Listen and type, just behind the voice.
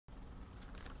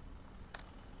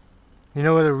You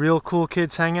know where the real cool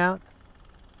kids hang out?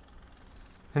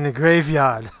 In the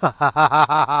graveyard.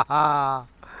 Oh,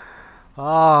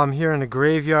 I'm here in the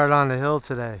graveyard on the hill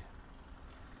today.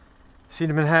 See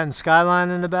the Manhattan skyline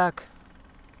in the back?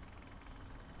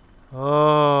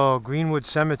 Oh, Greenwood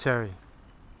Cemetery.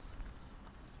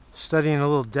 Studying a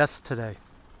little death today.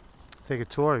 Take a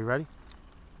tour, you ready?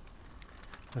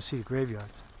 Let's see the graveyard.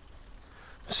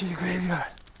 Let's see the graveyard.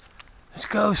 There's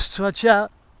ghosts, watch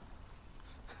out.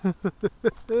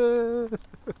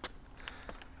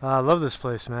 I love this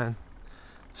place, man.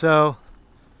 So,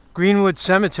 Greenwood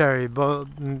Cemetery. But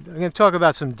I'm going to talk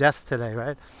about some death today,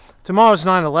 right? Tomorrow's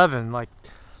 9/11. Like,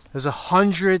 there's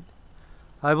 100,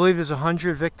 I believe there's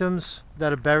 100 victims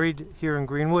that are buried here in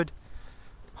Greenwood.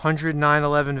 100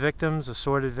 9/11 victims,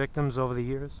 assorted victims over the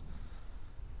years.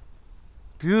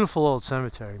 Beautiful old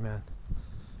cemetery, man.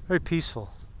 Very peaceful.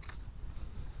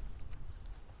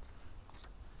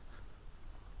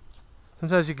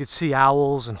 Sometimes you could see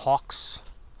owls and hawks.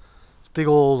 It's big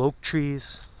old oak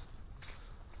trees.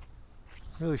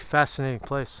 Really fascinating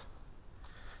place.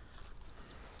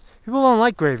 People don't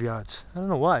like graveyards. I don't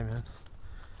know why, man.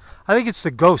 I think it's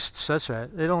the ghosts. That's right.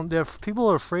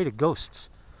 People are afraid of ghosts.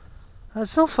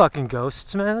 There's no fucking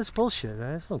ghosts, man. That's bullshit,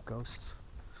 man. There's no ghosts.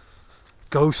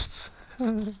 Ghosts.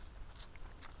 In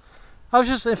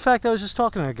fact, I was just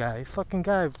talking to a guy. Fucking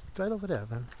guy right over there,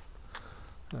 man.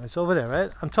 It's over there,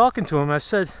 right? I'm talking to him. I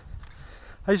said,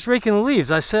 I was raking the leaves.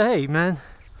 I said, hey, man,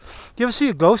 do you ever see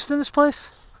a ghost in this place?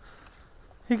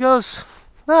 He goes,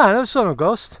 nah, I never saw no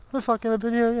ghost. I've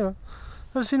been here,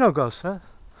 never seen no ghost, huh?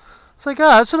 It's like,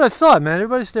 that's what I thought, man.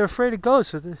 They're afraid of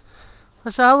ghosts. I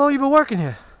said, how long you been working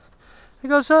here? He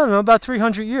goes, I don't know, about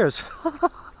 300 years.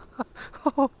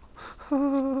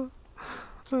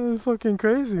 Fucking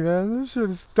crazy, man. This shit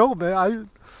is dope, man. I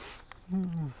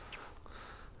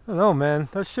don't know, man.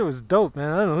 That shit was dope,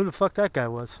 man. I don't know who the fuck that guy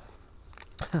was.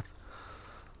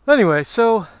 Anyway,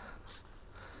 so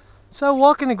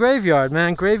walking the graveyard,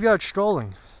 man. Graveyard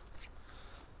strolling.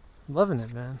 Loving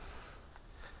it, man.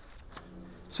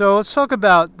 So let's talk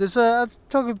about this.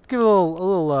 Give a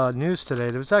little news today.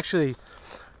 There was actually,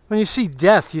 when you see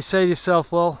death, you say to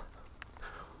yourself, well,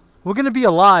 we're going to be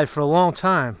alive for a long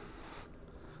time.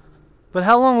 But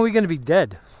how long are we going to be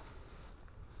dead?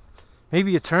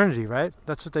 Maybe eternity, right?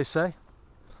 That's what they say.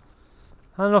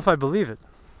 I don't know if I believe it.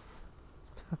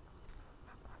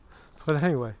 But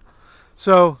anyway,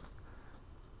 so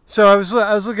I was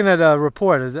looking at a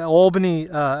report.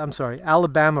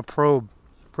 Alabama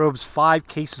probes 5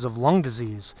 cases of lung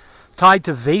disease tied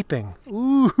to vaping.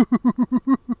 Ooh.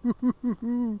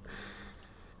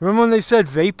 Remember when they said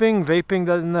vaping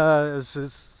doesn't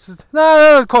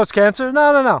it cause cancer?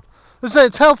 No.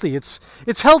 It's healthy. It's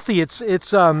healthy. It's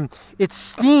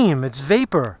steam. It's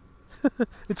vapor.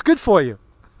 It's good for you.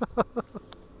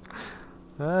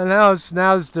 Now it's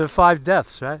the 5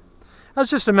 deaths, right? That's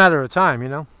just a matter of time,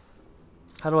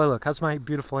 How do I look? How's my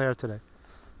beautiful hair today?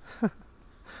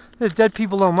 The dead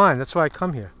people don't mind. That's why I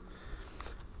come here.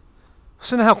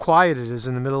 Listen to how quiet it is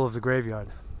in the middle of the graveyard.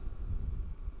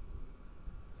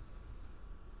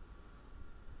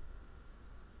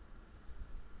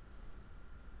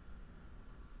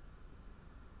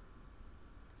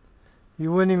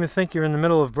 You wouldn't even think you're in the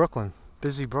middle of Brooklyn.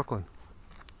 Busy Brooklyn.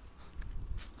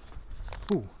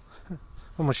 Ooh.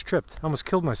 Almost tripped. Almost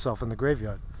killed myself in the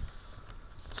graveyard.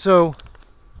 So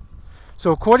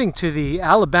according to the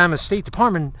Alabama State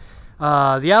Department,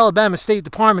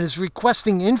 is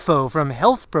requesting info from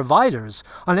health providers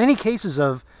on any cases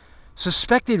of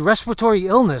suspected respiratory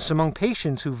illness among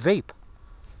patients who vape.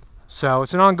 So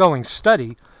it's an ongoing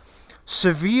study.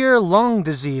 Severe lung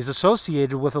disease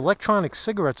associated with electronic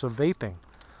cigarettes or vaping.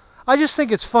 I just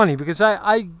think it's funny because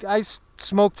I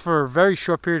smoked for a very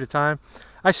short period of time.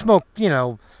 I smoked,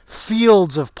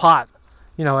 fields of pot,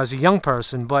 as a young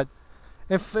person. But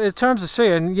if in terms of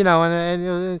cigarette,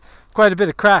 and quite a bit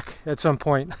of crack at some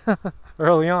point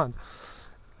early on.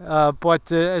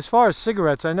 But as far as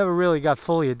cigarettes, I never really got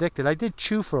fully addicted. I did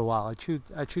chew for a while. I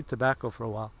chewed tobacco for a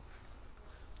while.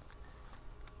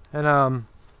 And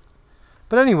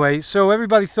but anyway, so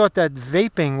everybody thought that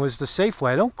vaping was the safe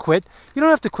way. Don't quit. You don't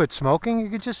have to quit smoking. You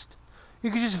could just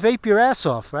vape your ass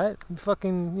off, right?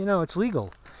 Fucking, it's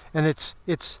legal, and it's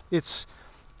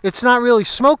not really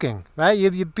smoking, right?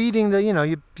 You're beating the,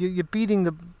 you're beating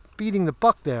the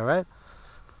buck there, right?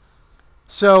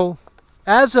 So,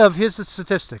 here's the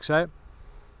statistics, right?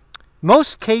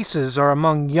 Most cases are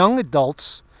among young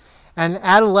adults and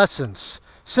adolescents.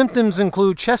 Symptoms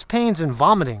include chest pains and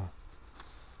vomiting.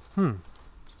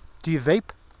 Do you vape?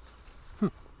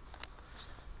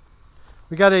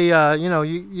 We got a, you know,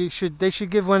 they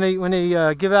should give when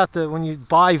they give out when you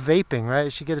buy vaping, right? You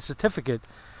should get a certificate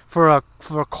for a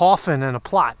coffin and a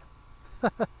plot.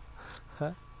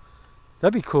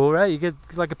 That'd be cool, right? You get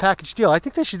like a package deal. I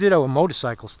think they should do that with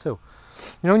motorcycles too.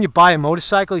 You know, when you buy a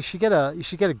motorcycle, you should get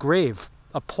a grave,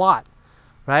 a plot,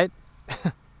 right?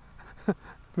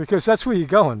 Because that's where you're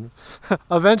going.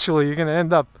 Eventually, you're going to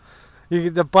end up.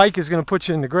 The bike is going to put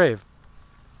you in the grave.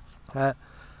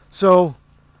 So,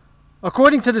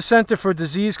 according to the Center for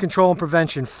Disease Control and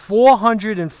Prevention,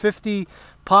 450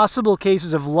 possible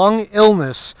cases of lung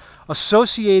illness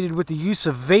associated with the use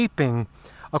of vaping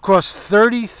across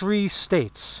 33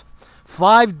 states.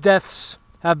 5 deaths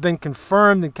have been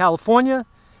confirmed in California,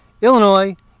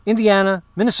 Illinois, Indiana,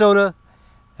 Minnesota,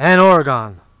 and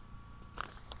Oregon.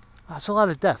 That's a lot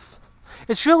of death.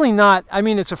 It's really not, I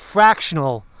mean, it's a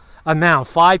fractional amount.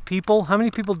 5 people. How many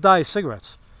people die of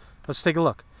cigarettes? Let's take a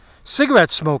look.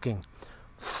 Cigarette smoking.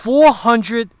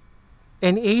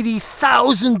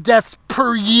 480,000 deaths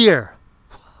per year.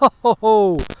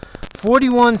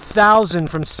 41,000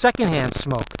 from secondhand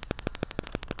smoke.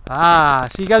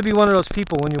 So you got to be one of those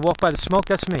people when you walk by the smoke.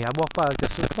 That's me. I walk by like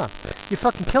this. Come on. You're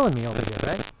fucking killing me over here,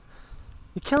 right?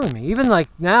 You're killing me. Even like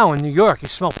now in New York, you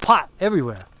smell pot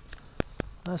everywhere.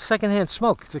 Secondhand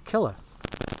smoke. It's a killer.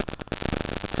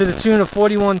 To the tune of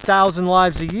 41,000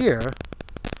 lives a year.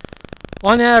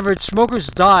 On average, smokers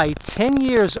die 10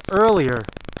 years earlier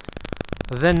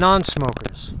than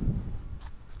non-smokers.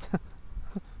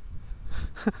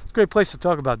 It's a great place to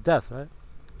talk about death, right?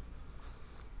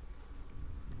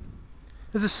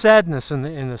 There's a sadness in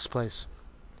this place.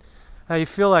 You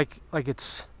feel like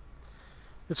it's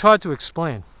hard to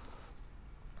explain.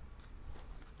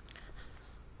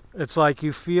 It's like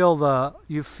you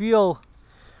feel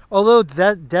although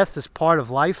that death is part of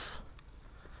life,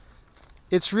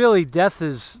 it's really death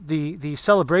is the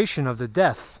celebration of the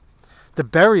death. The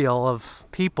burial of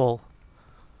people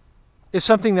is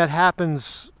something that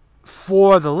happens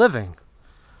for the living.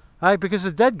 Right? Because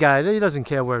the dead guy, he doesn't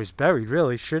care where he's buried,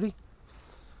 really, should he?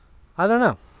 I don't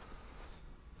know.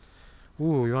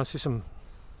 Ooh, you want to see some?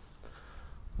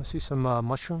 Let's see some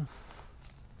mushroom.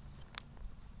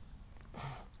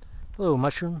 Hello,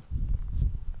 mushroom.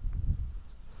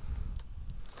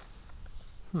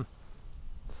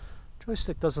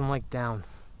 Joystick doesn't like down.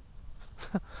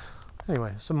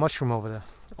 Anyway, some mushroom over there.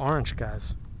 Orange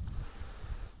guys.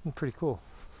 Pretty cool.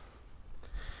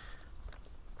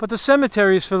 But the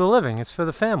cemetery is for the living. It's for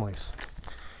the families.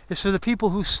 It's for the people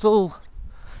who still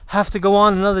have to go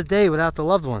on another day without the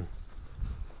loved one.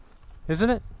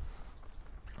 Isn't it?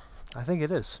 I think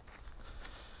it is.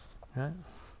 Right?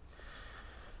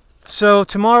 So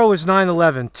tomorrow is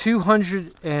 9/11.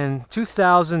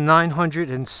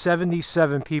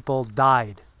 2,977 people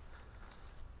died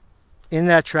in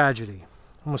that tragedy.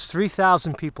 Almost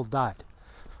 3,000 people died.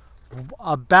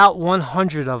 About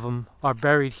 100 of them are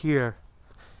buried here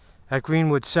at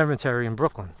Greenwood Cemetery in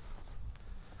Brooklyn.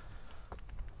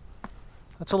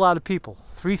 That's a lot of people.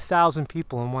 3,000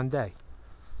 people in one day.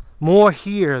 More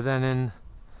here than in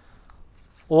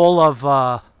all of,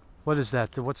 what is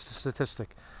that? What's the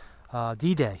statistic?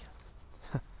 D-Day.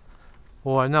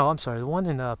 Or, no, I'm sorry, the one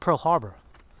in Pearl Harbor.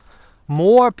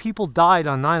 More people died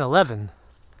on 9/11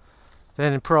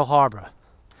 than in Pearl Harbor.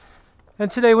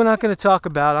 And today I'm not going to talk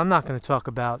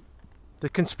about the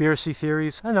conspiracy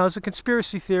theories. I know it's a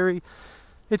conspiracy theory.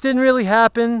 It didn't really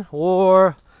happen,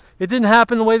 or it didn't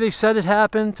happen the way they said it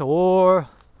happened, or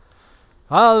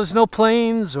there was no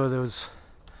planes, or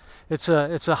it's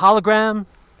a hologram,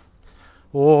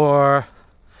 or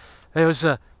there was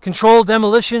a controlled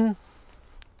demolition.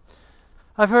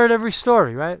 I've heard every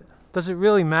story, right? Does it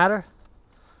really matter?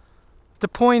 The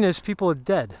point is, people are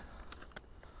dead.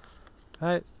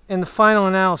 Right? In the final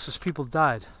analysis, people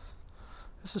died.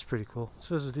 This is pretty cool.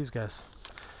 So is these guys.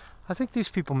 I think these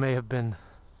people may have been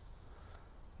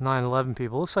 9/11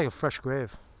 people. Looks like a fresh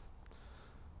grave.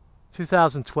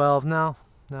 2012. No.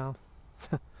 Well,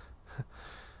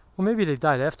 maybe they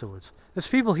died afterwards. There's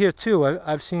people here too.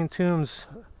 I've seen tombs,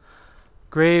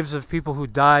 graves of people who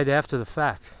died after the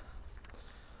fact.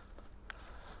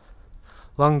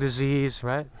 Lung disease,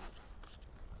 right?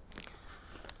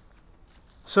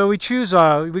 So we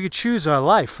could choose our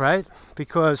life, right?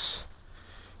 Because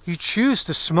you choose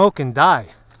to smoke and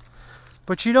die.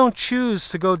 But you don't choose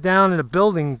to go down in a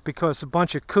building because a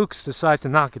bunch of kooks decide to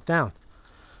knock it down.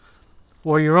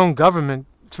 Or your own government,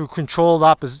 through controlled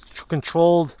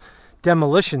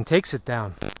demolition, takes it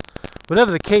down.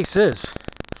 Whatever the case is.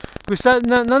 Because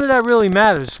none of that really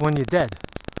matters when you're dead.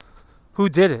 Who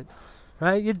did it?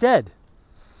 Right? You're dead.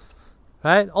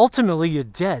 Right? Ultimately, you're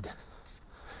dead.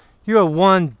 You're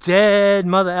one dead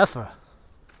mother effer.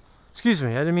 Excuse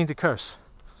me, I didn't mean to curse.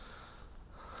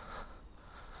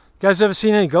 You guys ever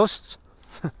seen any ghosts?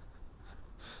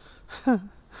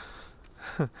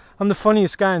 I'm the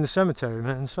funniest guy in the cemetery,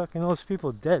 man. It's fucking all those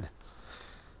people dead.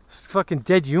 It's fucking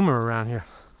dead humor around here.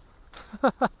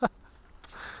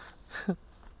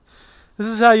 This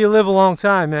is how you live a long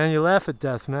time, man. You laugh at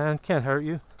death, man. Can't hurt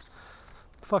you.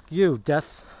 Fuck you,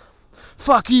 death.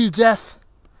 Fuck you, death.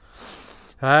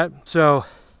 Alright, so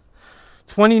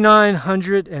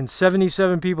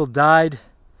 2,977 people died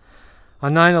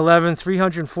on 9/11.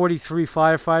 343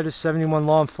 firefighters, 71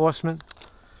 law enforcement.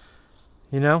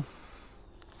 You know?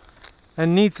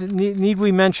 And need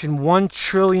we mention 1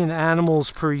 trillion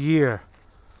animals per year?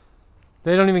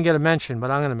 They don't even get a mention, but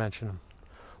I'm going to mention them.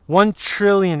 1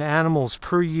 trillion animals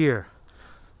per year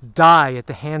die at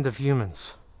the hand of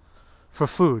humans for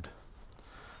food.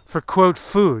 For, quote,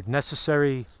 food.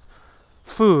 Necessary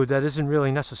food that isn't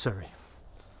really necessary.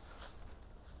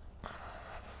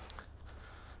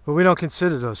 But we don't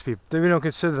consider those people. We don't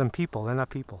consider them people. They're not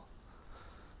people.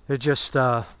 They're just,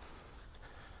 they're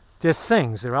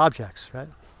things. They're objects, right?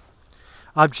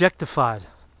 Objectified.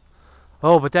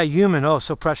 Oh, but that human, oh,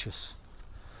 so precious.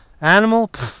 Animal,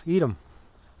 pff, eat them.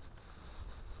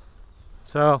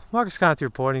 So, Marcus Conte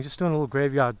reporting, just doing a little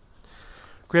graveyard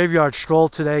stroll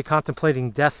today,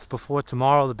 contemplating death before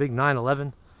tomorrow, the big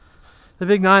 9/11. The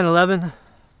big 9/11.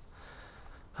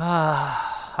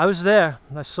 I was there,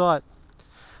 I saw it.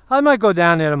 I might go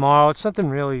down there tomorrow. It's something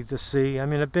really to see. I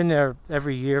mean, I've been there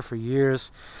every year for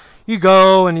years. You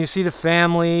go and you see the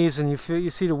families and you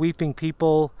see the weeping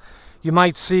people. You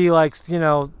might see, like, you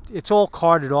know, it's all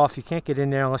carded off. You can't get in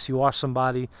there unless you are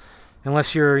somebody.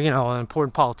 Unless you're, you know, an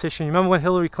important politician. You remember when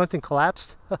Hillary Clinton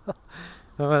collapsed?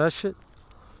 Remember that shit?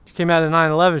 She came out of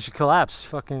 9/11, she collapsed.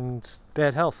 Fucking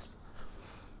bad health.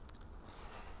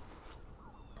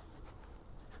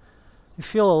 You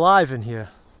feel alive in here.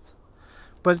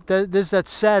 But there's that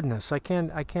sadness. I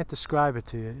can't describe it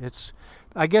to you.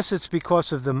 I guess it's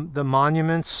because of the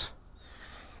monuments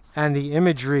and the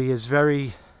imagery is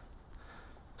very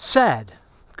sad.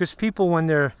 Because people, when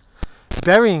they're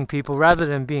burying people, rather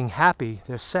than being happy,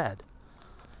 they're sad.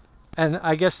 And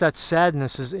I guess that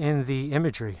sadness is in the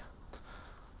imagery.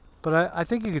 But I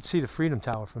think you could see the Freedom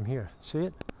Tower from here. See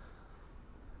it?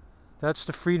 That's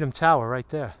the Freedom Tower right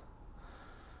there.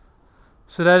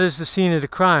 So that is the scene of the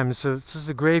crime. So this is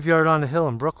the graveyard on the hill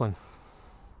in Brooklyn.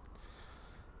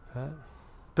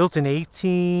 Built in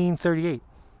 1838.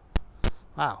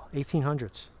 Wow,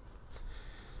 1800s.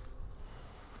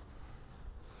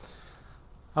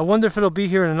 I wonder if it'll be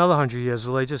here in another 100 years.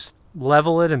 Will they just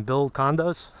level it and build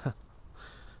condos?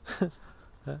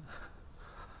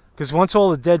 Because once all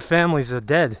the dead families are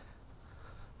dead,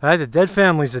 right? The dead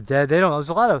families are dead. They don't. There's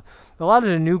a lot of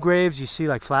the new graves. You see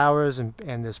like flowers and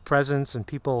there's presents and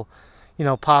people, you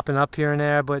know, popping up here and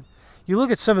there. But you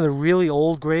look at some of the really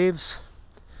old graves.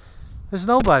 There's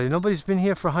nobody. Nobody's been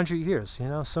here for 100 years. You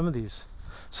know, some of these.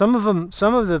 Some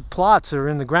of the plots are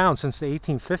in the ground since the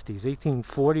 1850s,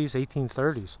 1840s,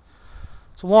 1830s.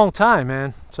 It's a long time,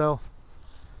 man. So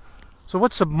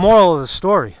what's the moral of the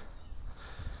story?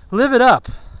 Live it up.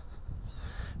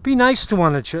 Be nice to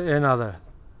one another.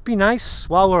 Be nice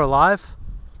while we're alive.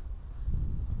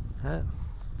 I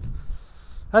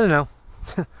don't know.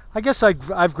 I guess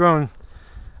I've grown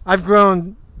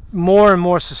more and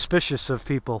more suspicious of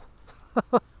people.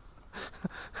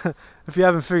 If you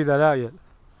haven't figured that out yet.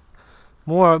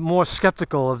 More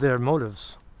skeptical of their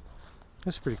motives.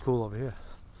 It's pretty cool over here.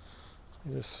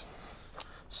 Just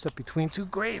step between two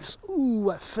graves. Ooh,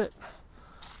 I fit.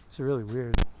 It's a really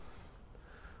weird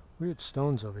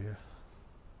stones over here.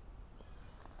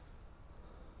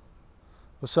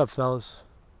 What's up, fellas?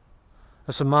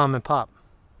 That's a mom and pop.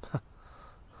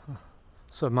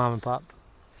 What's up, mom and pop?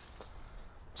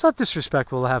 It's not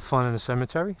disrespectful to have fun in a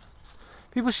cemetery.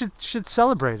 People should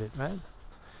celebrate it, right?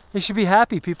 They should be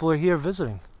happy people are here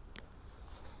visiting.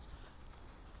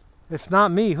 If not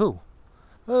me, who?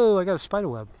 Oh, I got a spider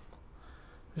web.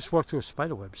 Just walked through a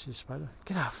spider web. See a spider?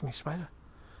 Get off me, spider.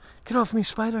 Get off me,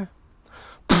 spider.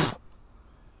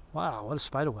 Wow, what a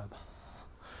spider web.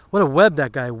 What a web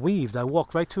that guy weaved. I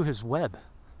walked right through his web.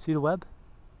 See the web?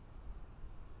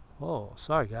 Oh,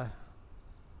 sorry, guy.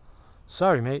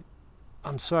 Sorry, mate.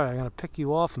 I'm sorry. I'm going to pick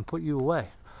you off and put you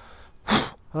away.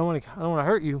 I don't want to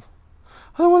hurt you.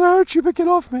 I don't want to hurt you, but get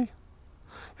off me.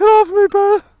 Get off me,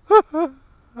 bird.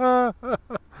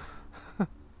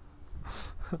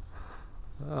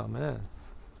 Oh, man.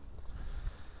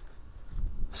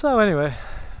 So, anyway.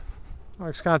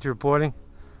 Marcus Conte reporting.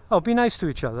 Oh, be nice to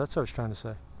each other. That's what I was trying to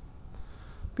say.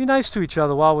 Be nice to each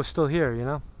other while we're still here, you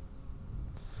know?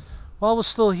 while we're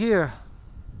still here,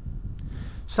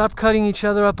 stop cutting each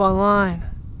other up online.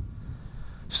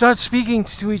 Start speaking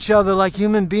to each other like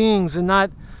human beings and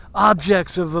not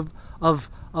objects of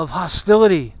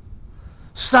hostility.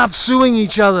 Stop suing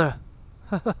each other.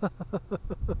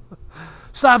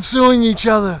 Stop suing each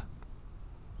other.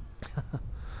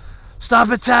 Stop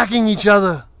attacking each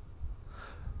other.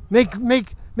 Make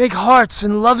hearts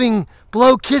and loving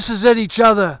blow kisses at each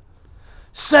other.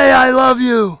 Say I love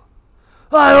you.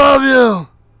 I love you.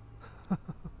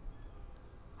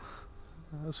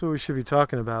 That's what we should be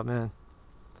talking about, man.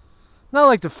 Not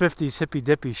like the 50s hippy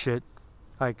dippy shit.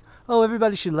 Like, oh,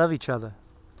 everybody should love each other.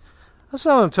 That's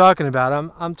not what I'm talking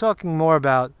about. I'm talking more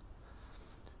about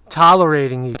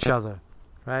tolerating each other,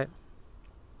 right?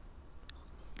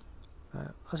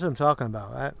 That's what I'm talking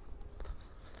about, right?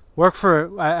 Work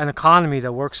for an economy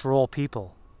that works for all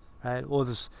people, right? All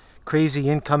this crazy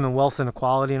income and wealth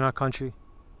inequality in our country,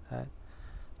 right?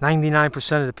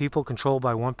 99% of the people controlled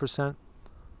by 1%.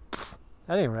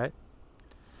 That ain't right.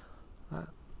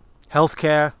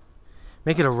 Healthcare,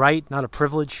 make it a right, not a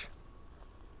privilege.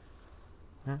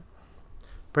 Yeah.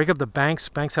 Break up the banks.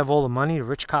 Banks have all the money. The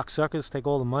rich cocksuckers take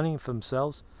all the money for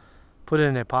themselves, put it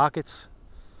in their pockets.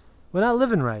 We're not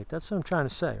living right. That's what I'm trying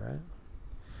to say, right?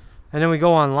 And then we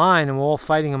go online and we're all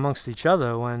fighting amongst each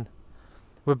other when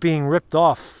we're being ripped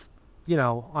off, you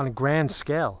know, on a grand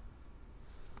scale.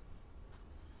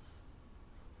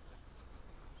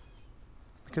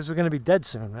 Because we're going to be dead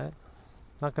soon, right?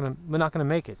 We're not going to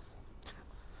make it.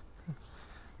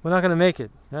 We're not going to make it.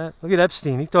 Right? Look at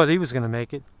Epstein. He thought he was going to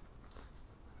make it.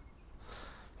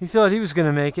 He thought he was going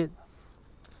to make it.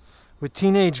 With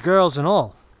teenage girls and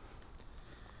all.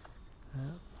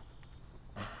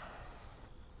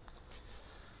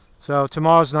 So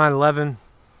tomorrow's 9/11.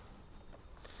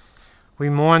 We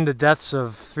mourn the deaths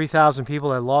of 3,000 people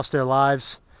that lost their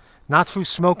lives. Not through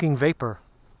smoking vapor.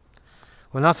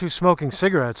 Well, not through smoking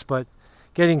cigarettes, but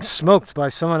getting smoked by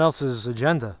someone else's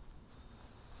agenda.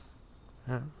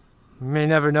 Yeah. We may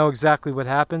never know exactly what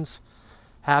happened.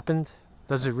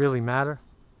 Does it really matter?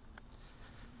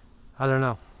 I don't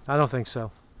know. I don't think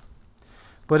so.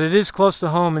 But it is close to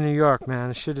home in New York, man.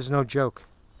 This shit is no joke.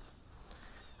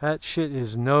 That shit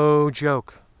is no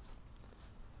joke.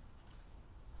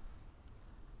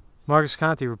 Marcus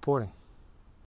Conte reporting.